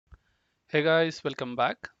Hey guys, welcome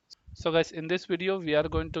back. So guys, in this video we are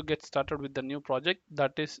going to get started with the new project,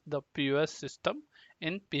 that is the POS system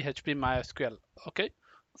in PHP MySQL. Okay,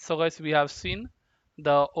 so guys, we have seen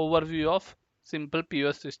the overview of simple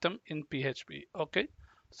POS system in PHP. Okay,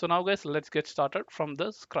 so now guys, let's get started from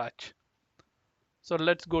the scratch. So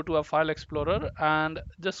let's go to a file explorer and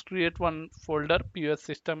just create one folder POS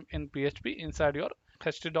system in PHP inside your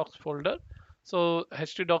htdocs folder. So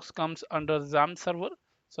htdocs comes under XAMPP server.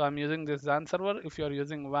 So I'm using this XAMPP server. If you're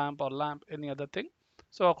using WAMP or LAMP, any other thing,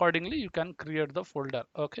 so accordingly you can create the folder.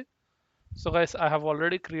 Okay. So guys, I have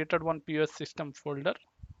already created one POS system folder.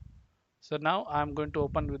 So now I'm going to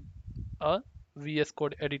open with a VS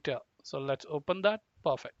Code editor. So let's open that.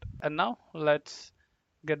 Perfect. And now let's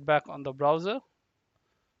get back on the browser.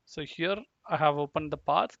 So here I have opened the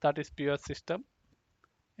path, that is POS system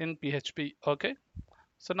in PHP. Okay.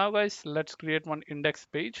 So now guys, let's create one index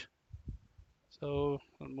page. So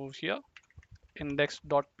we'll move here,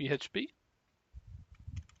 index.php,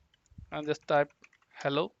 and just type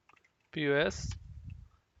hello POS,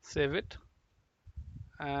 save it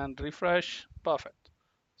and refresh. Perfect.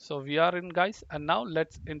 So we are in guys, and now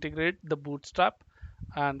let's integrate the bootstrap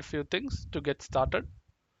and few things to get started.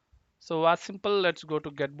 So as simple, let's go to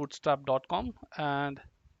getbootstrap.com and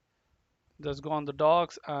just go on the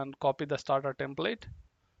docs and copy the starter template.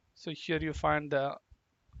 So here you find the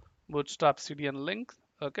bootstrap CDN link.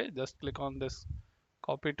 Okay, just click on this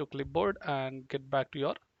copy to clipboard and get back to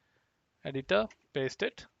your editor, paste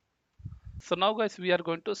it. So now guys, we are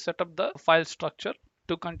going to set up the file structure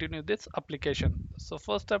to continue this application. So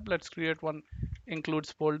first step, let's create one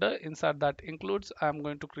includes folder. Inside that includes, I'm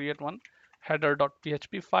going to create one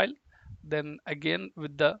header.php file. Then again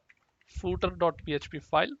with the footer.php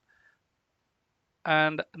file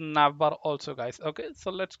and navbar also guys. Okay, so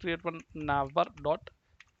let's create one navbar.php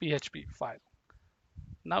file.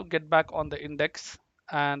 Now get back on the index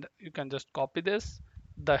and you can just copy this,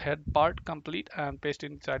 the head part complete, and paste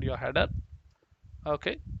inside your header.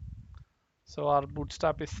 Okay, so our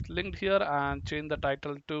bootstrap is linked here, and change the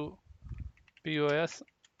title to POS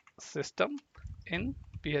system in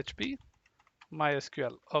PHP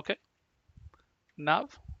MySQL. Okay, now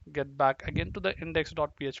get back again to the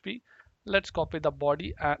index.php. Let's copy the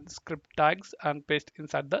body and script tags and paste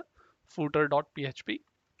inside the footer.php.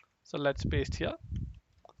 So let's paste here.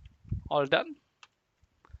 All done.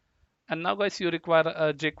 And now guys, you require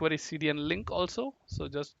a jQuery CDN link also. So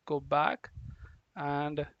just go back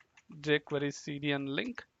and jQuery CDN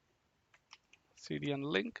link,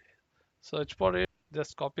 search for it,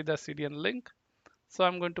 just copy the CDN link. So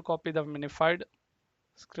I'm going to copy the minified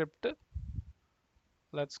script.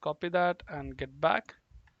 Let's copy that and get back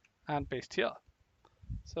and paste here.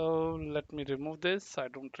 So let me remove this, I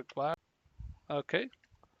don't require. Okay,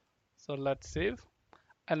 so let's save.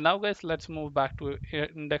 And now guys, let's move back to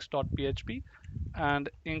index.php and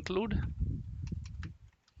include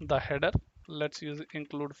the header. Let's use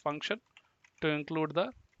include function to include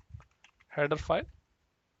the header file,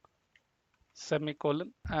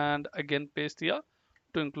 semicolon, and again paste here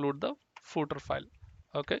to include the footer file.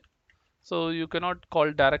 Okay, so you cannot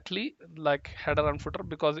call directly like header and footer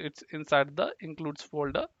because it's inside the includes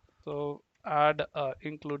folder. So add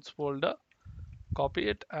includes folder, copy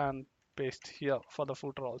it and paste here for the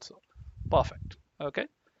footer also. Perfect. Okay,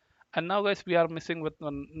 and now guys, we are missing with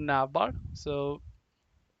one navbar. So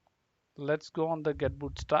let's go on the get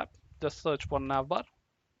bootstrap, just search for navbar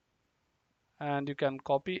and you can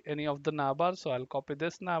copy any of the navbar. So I'll copy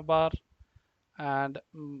this navbar and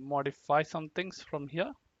modify some things from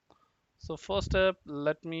here. So first step,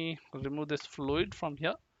 let me remove this fluid from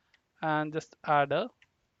here and just add a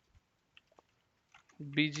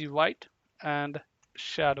bg white and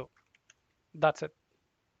shadow. That's it.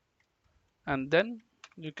 And then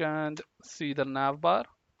you can see the navbar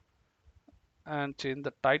and change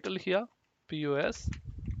the title here, POS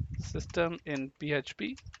system in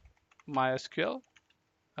PHP MySQL.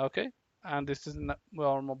 Okay, and this is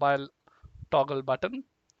your mobile toggle button,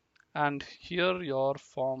 and here your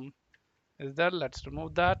form is there. Let's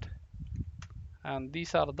remove that, and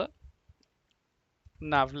these are the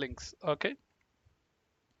nav links. Okay,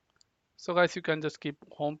 so guys, you can just keep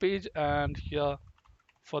home page, and here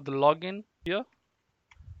for the login here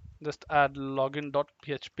just add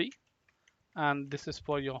login.php, and this is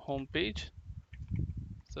for your home page.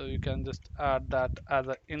 So you can just add that as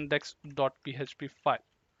an index.php file,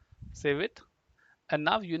 save it. And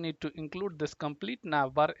now you need to include this complete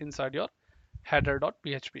navbar inside your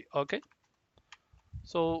header.php. Okay,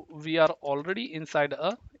 so we are already inside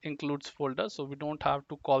a includes folder, so we don't have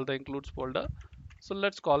to call the includes folder. So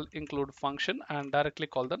let's call include function and directly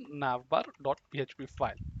call the navbar.php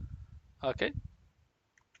file. Okay,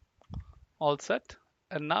 all set.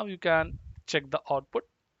 And now you can check the output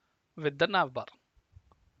with the navbar.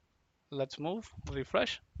 Let's move,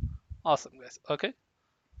 refresh. Awesome, guys. Okay,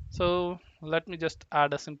 so let me just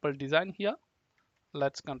add a simple design here.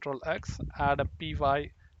 Let's control X, add a py-5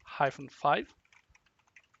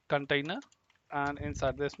 container, and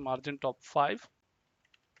inside this margin top 5,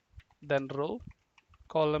 then row,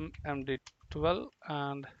 column md12,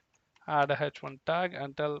 and add a h1 tag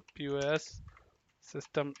and tell POS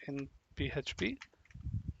system in PHP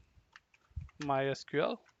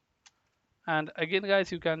MySQL. And again,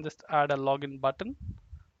 guys, you can just add a login button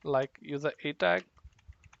like user a tag,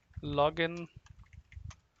 login,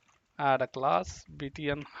 add a class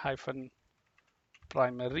btn hyphen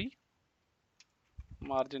primary,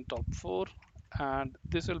 margin top 4, and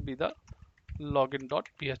this will be the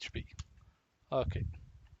login.php. Okay,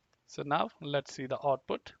 so now let's see the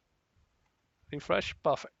output. Refresh,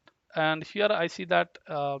 perfect. And here I see that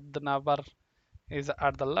the navbar is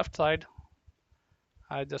at the left side.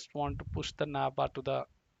 I just want to push the navbar to the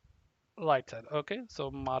right side. Okay, so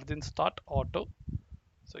margin start auto.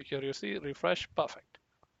 So here you see refresh, perfect,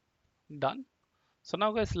 done. So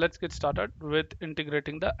now guys, let's get started with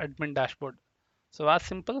integrating the admin dashboard. So as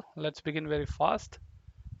simple, let's begin very fast.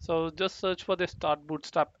 So just search for the start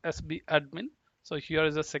bootstrap SB admin. So here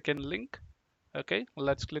is a second link. Okay,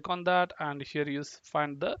 let's click on that, and here you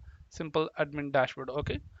find the simple admin dashboard.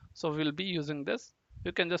 Okay, so we'll be using this.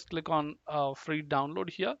 You can just click on free download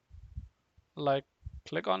here, like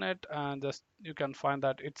click on it, and just you can find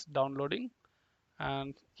that it's downloading.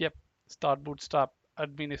 And yep, start bootstrap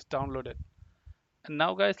admin is downloaded. And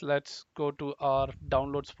now guys, let's go to our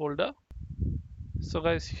downloads folder. So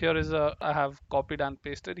guys, here is a I have copied and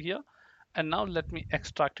pasted here, and now let me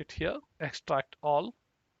extract it here, extract all.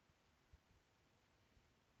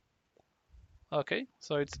 Okay,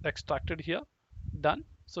 so it's extracted here, done.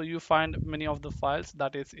 So you find many of the files,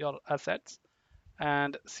 that is your assets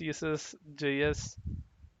and css, js,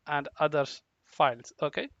 and other files.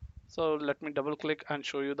 Okay, so let me double click and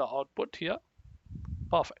show you the output here.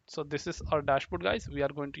 Perfect, so this is our dashboard, guys. We are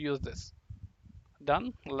going to use this.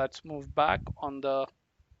 Done. Let's move back on the,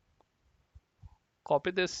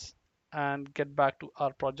 copy this and get back to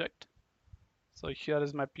our project. So here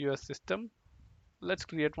is my POS system. Let's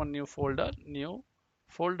create one new folder,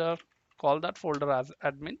 call that folder as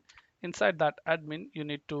admin. Inside that admin, you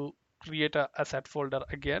need to create a asset folder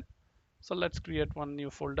again. So let's create one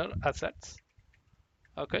new folder, assets.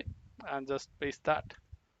 Okay, and just paste that,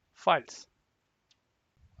 files.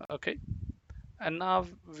 Okay, and now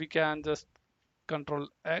we can just control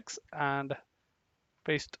X and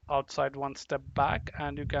paste outside one step back,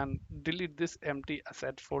 and you can delete this empty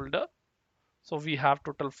asset folder. So we have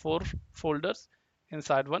total 4 folders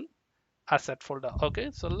inside one asset folder.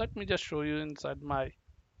 Okay, so let me just show you inside my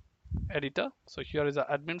editor. So here is an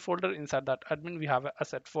admin folder. Inside that admin we have an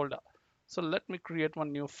asset folder. So let me create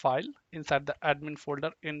one new file inside the admin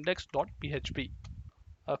folder, index.php.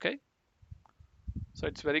 Okay, so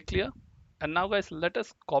it's very clear. And now guys, let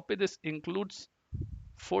us copy this includes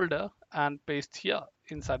folder and paste here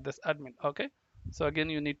inside this admin. Okay, so again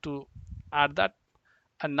you need to add that,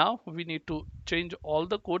 and now we need to change all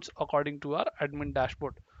the codes according to our admin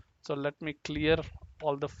dashboard. So let me clear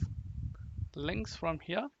all the links from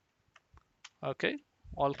here. Okay,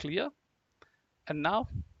 all clear. And now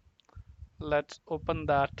let's open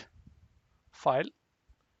that file.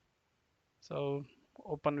 So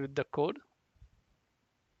open with the code.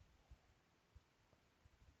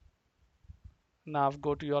 Now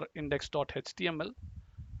go to your index.html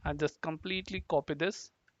and just completely copy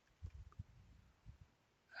this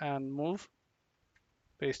and move,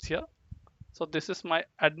 paste here. So this is my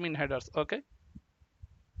admin headers. Okay,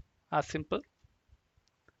 as simple.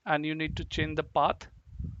 And you need to change the path.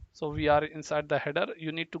 So we are inside the header.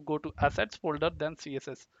 You need to go to assets folder, then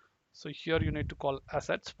css. So here you need to call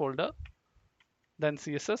assets folder, then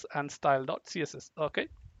css and style.css. Okay,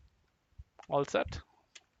 all set.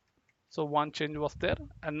 So one change was there.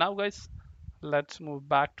 And now guys, let's move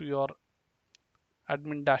back to your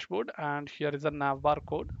admin dashboard, and here is a navbar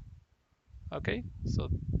code. Okay, so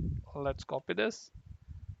let's copy this,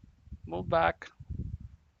 move back,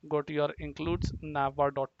 go to your includes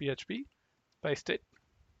navbar.php, paste it,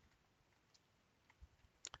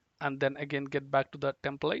 and then again get back to the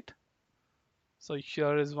template. So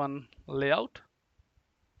here is one layout,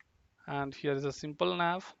 and here is a simple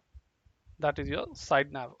nav, that is your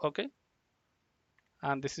side nav. Okay,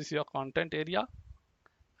 and this is your content area,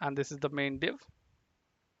 and this is the main div.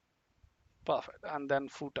 Perfect. And then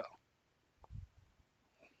footer.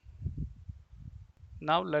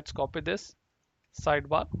 Now let's copy this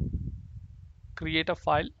sidebar create a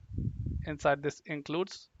file inside this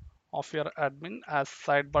includes of your admin as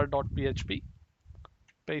sidebar.php.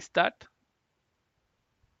 Paste that.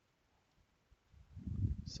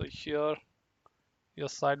 So here your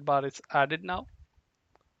sidebar is added now.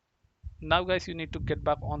 Now guys, you need to get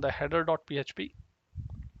back on the header.php.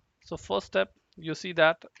 So first step, you see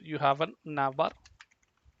that you have a navbar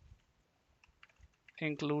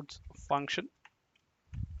includes function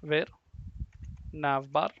where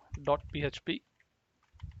navbar.php,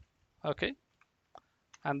 okay,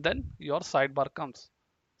 and then your sidebar comes.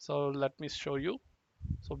 So let me show you.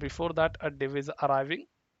 So before that, a div is arriving.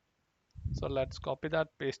 So let's copy that,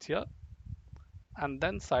 paste here, and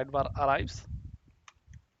then sidebar arrives,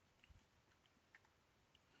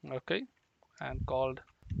 okay, and called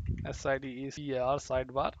SIDECAR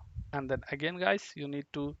sidebar. And then again, guys, you need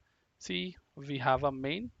to see we have a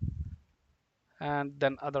main and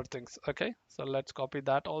then other things, okay. So let's copy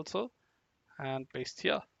that also and paste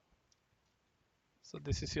here. So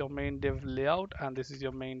this is your main div layout and this is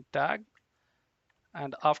your main tag.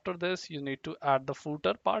 And after this, you need to add the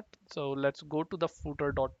footer part. So let's go to the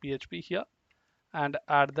footer.php here and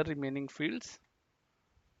add the remaining fields.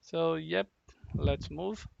 So yep, let's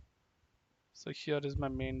move. So here is my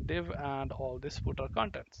main div and all this footer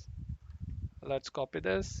contents. Let's copy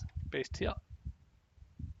this, paste here.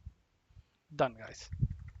 Done, guys.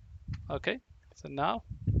 Okay, so now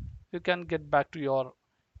you can get back to your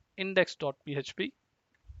index.php.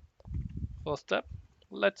 First step,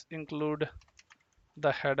 let's include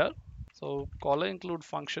the header. So call a include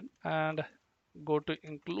function and go to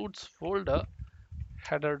includes folder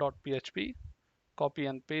header.php, copy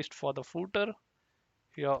and paste for the footer,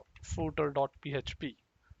 your footer.php.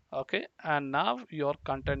 Okay, and now your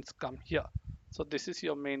contents come here. So this is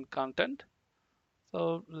your main content.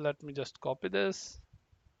 So let me just copy this,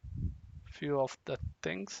 few of the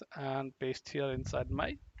things and paste here inside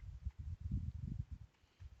my,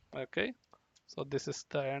 okay. So this is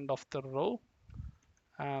the end of the row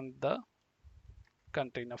and the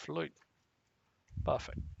container fluid.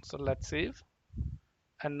 Perfect. So let's save.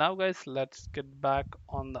 And now guys, let's get back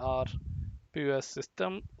on our POS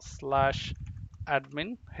system slash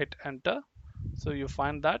admin, hit enter. So you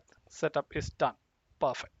find that setup is done.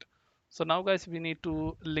 Perfect. So now guys, we need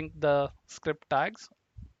to link the script tags.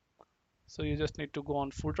 So you just need to go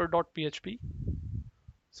on footer.php.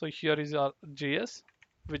 So here is our JS,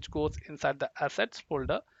 which goes inside the assets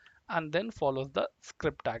folder and then follows the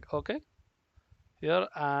script tag. Okay. Here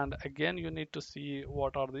and again, you need to see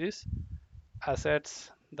what are these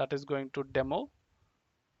assets that is going to demo.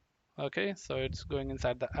 Okay, so it's going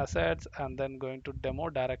inside the assets and then going to demo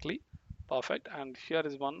directly. Perfect. And here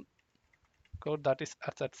is one code that is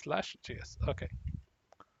asset/js. Okay,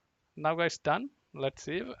 now guys, done. Let's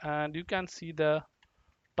save and you can see the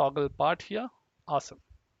toggle part here. Awesome.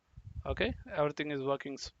 Okay, everything is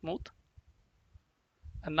working smooth.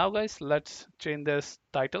 And now guys, let's change this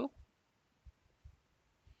title.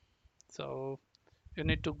 So you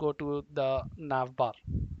need to go to the navbar.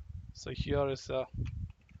 So here is a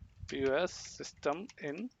POS system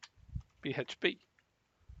in PHP.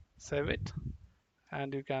 Save it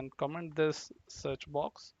and you can comment this search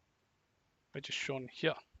box which is shown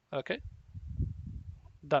here. Okay,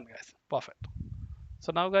 done guys. Perfect.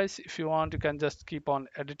 So now guys, if you want, you can just keep on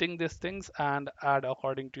editing these things and add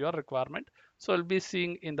according to your requirement. So I'll be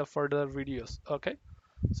seeing in the further videos. Okay,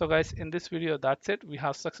 so guys, in this video, that's it. We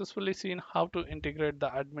have successfully seen how to integrate the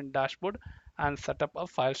admin dashboard and set up a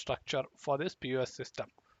file structure for this POS system.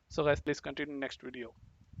 So guys, please continue next video.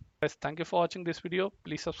 Guys, thank you for watching this video.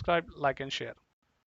 Please subscribe, like and share.